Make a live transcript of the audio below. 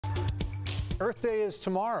Earth Day is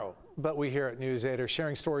tomorrow, but we here at News 8 are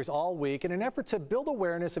sharing stories all week in an effort to build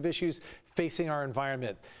awareness of issues facing our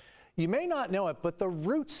environment. You may not know it, but the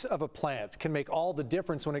roots of a plant can make all the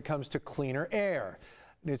difference when it comes to cleaner air.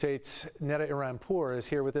 News 8's Netta Iranpour is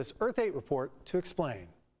here with this Earth 8 report to explain.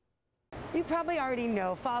 You probably already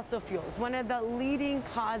know fossil fuels, one of the leading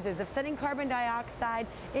causes of sending carbon dioxide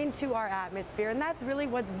into our atmosphere, and that's really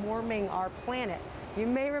what's warming our planet. You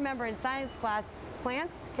may remember in science class,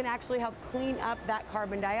 plants can actually help clean up that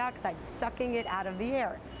carbon dioxide, sucking it out of the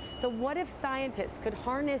air. So what if scientists could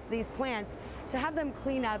harness these plants to have them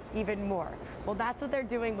clean up even more? Well, that's what they're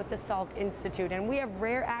doing with the Salk Institute, and we have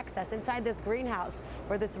rare access inside this greenhouse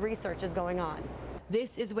where this research is going on.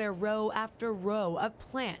 This is where row after row of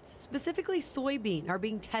plants, specifically soybean, are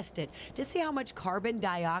being tested to see how much carbon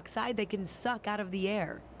dioxide they can suck out of the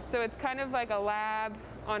air. So it's kind of like a lab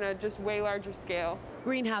on a just way larger scale.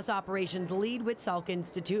 Greenhouse operations lead with Salk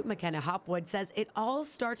Institute, Makenna Hopwood, says it all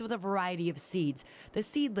starts with a variety of seeds. The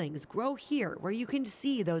seedlings grow here where you can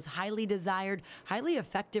see those highly desired, highly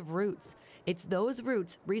effective roots. It's those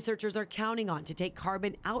roots researchers are counting on to take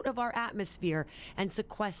carbon out of our atmosphere and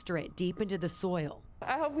sequester it deep into the soil.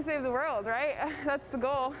 I hope we save the world, right? That's the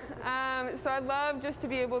goal. So I'd love just to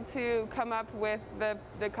be able to come up with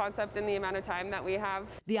the concept in the amount of time that we have.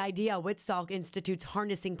 The idea with Salk Institute's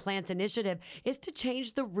Harnessing Plants initiative is to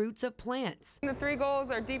change the roots of plants. The three goals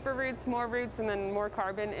are deeper roots, and then more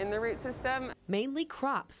carbon in the root system. Mainly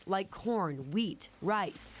crops like corn, wheat,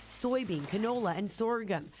 rice, soybean, canola, and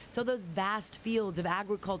sorghum. So those vast fields of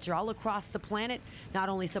agriculture all across the planet not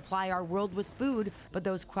only supply our world with food, but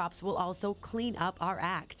those crops will also clean up our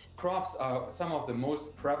act. Crops are some of the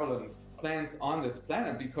most prevalent plants on this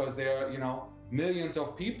planet because there are, millions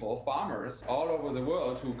of people, farmers all over the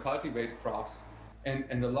world who cultivate crops.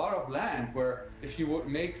 And a lot of land where if you would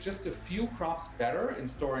make just a few crops better in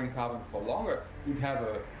storing carbon for longer, you'd have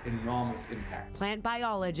an enormous impact. Plant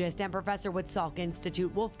biologist and professor with Salk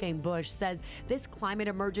Institute, Wolfgang Busch, says this climate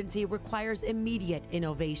emergency requires immediate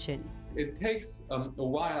innovation. It takes a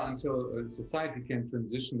while until society can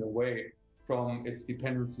transition away from its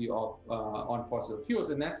dependency on fossil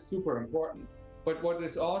fuels, and that's super important. But what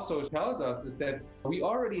this also tells us is that we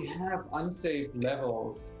already have unsafe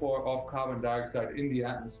levels of carbon dioxide in the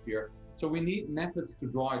atmosphere, so we need methods to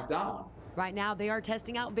draw it down. Right now, they are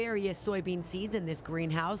testing out various soybean seeds in this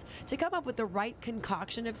greenhouse to come up with the right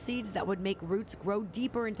concoction of seeds that would make roots grow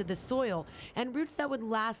deeper into the soil and roots that would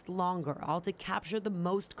last longer, all to capture the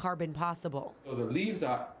most carbon possible. So the leaves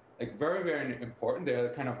are very, very important. They're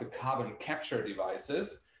kind of the carbon capture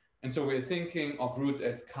devices. And so we're thinking of roots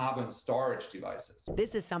as carbon storage devices.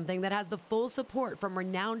 This is something that has the full support from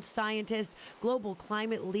renowned scientist, global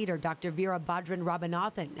climate leader, Dr. Veera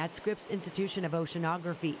Bhadran at Scripps Institution of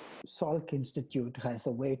Oceanography. Salk Institute has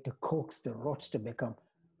a way to coax the roots to become,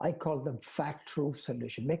 I call them fat root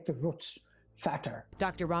solution, make the roots fatter.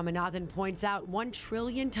 Dr. Ramanathan points out 1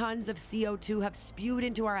 trillion tons of CO2 have spewed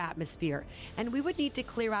into our atmosphere, and we would need to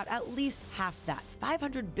clear out at least half that,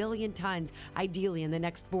 500 billion tons, ideally in the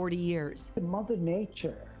next 40 years. Mother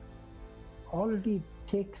Nature already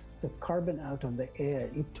takes the carbon out of the air.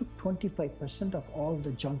 It took 25% of all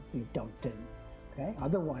the junk we dumped in. Okay?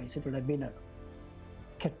 Otherwise, it would have been a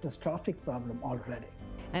catastrophic problem already.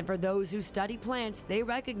 And for those who study plants, they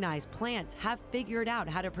recognize plants have figured out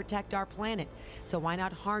how to protect our planet. So why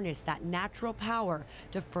not harness that natural power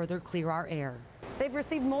to further clear our air? They've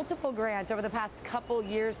received multiple grants over the past couple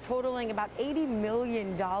years, totaling about $80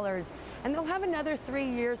 million. And they'll have another 3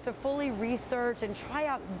 years to fully research and try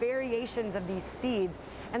out variations of these seeds.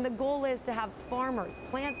 And the goal is to have farmers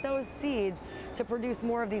plant those seeds to produce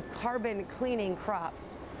more of these carbon cleaning crops.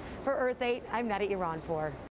 For Earth 8, I'm Netta Iranpour.